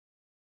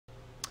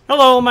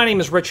Hello, my name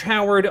is Rich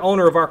Howard,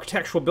 owner of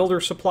Architectural Builder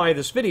Supply.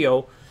 This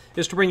video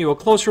is to bring you a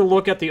closer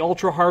look at the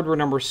Ultra Hardware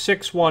number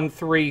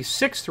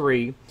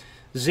 61363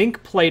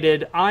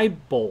 zinc-plated eye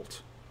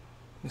bolt.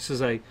 This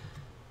is a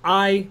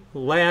eye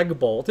lag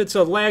bolt. It's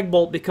a lag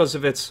bolt because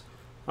of its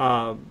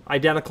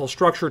identical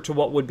structure to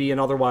what would be an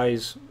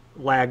otherwise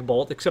lag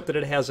bolt, except that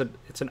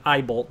it's an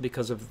eye bolt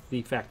because of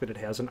the fact that it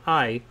has an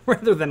eye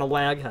rather than a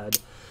lag head.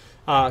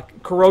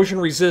 Corrosion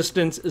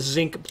resistance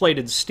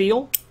zinc-plated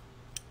steel.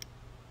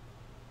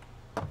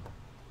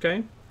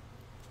 Okay.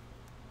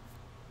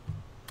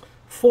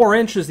 4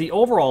 inches the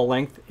overall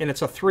length, and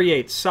it's a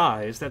 3/8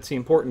 size. That's the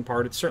important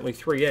part. It's certainly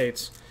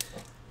 3/8.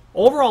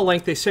 Overall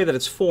length, they say that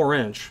it's 4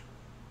 inch.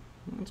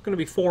 It's going to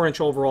be 4 inch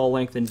overall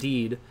length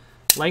indeed.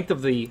 Length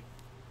of the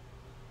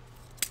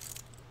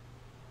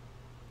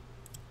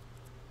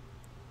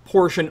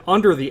portion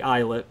under the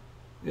eyelet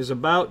is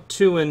about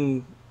 2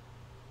 and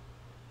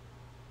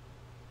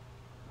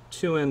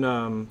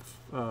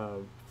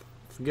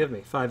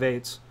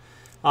 5/8.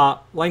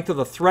 Length of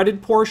the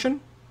threaded portion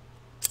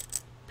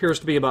appears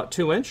to be about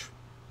 2 inch.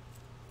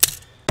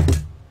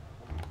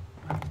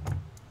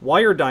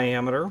 Wire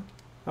diameter,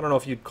 I don't know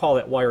if you'd call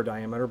that wire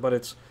diameter, but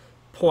it's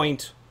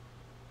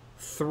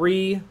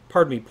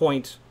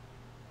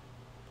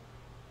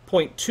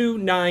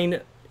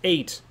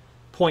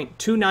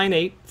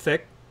 0.298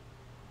 thick.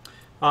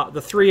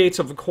 The 3/8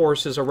 of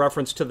course is a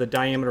reference to the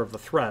diameter of the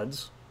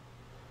threads.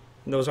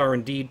 And those are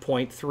indeed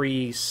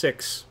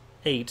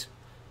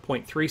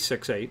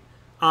 0.368.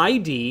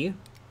 ID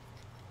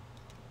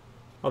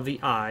of the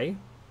eye,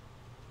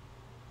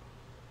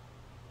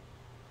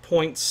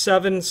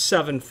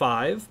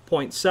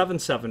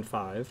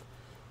 0.775,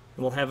 and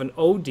we'll have an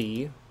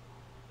OD,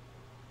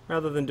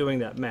 rather than doing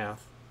that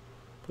math,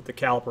 put the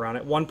caliper on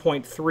it,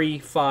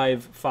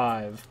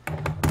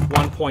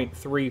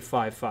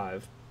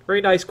 1.355.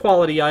 Very nice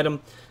quality item.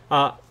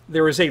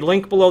 There is a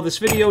link below this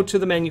video to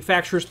the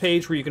manufacturer's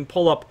page where you can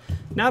pull up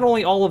not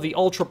only all of the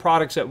Ultra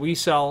products that we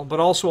sell, but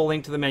also a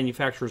link to the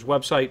manufacturer's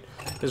website,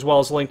 as well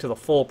as a link to the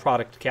full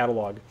product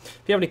catalog.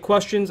 If you have any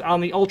questions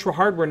on the Ultra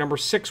Hardware number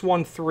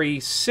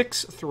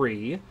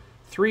 61363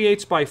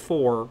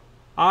 3/8x4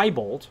 eye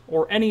bolt,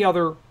 or any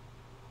other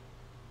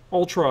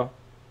Ultra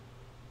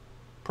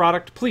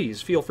product,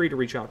 please feel free to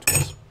reach out to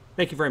us.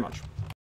 Thank you very much.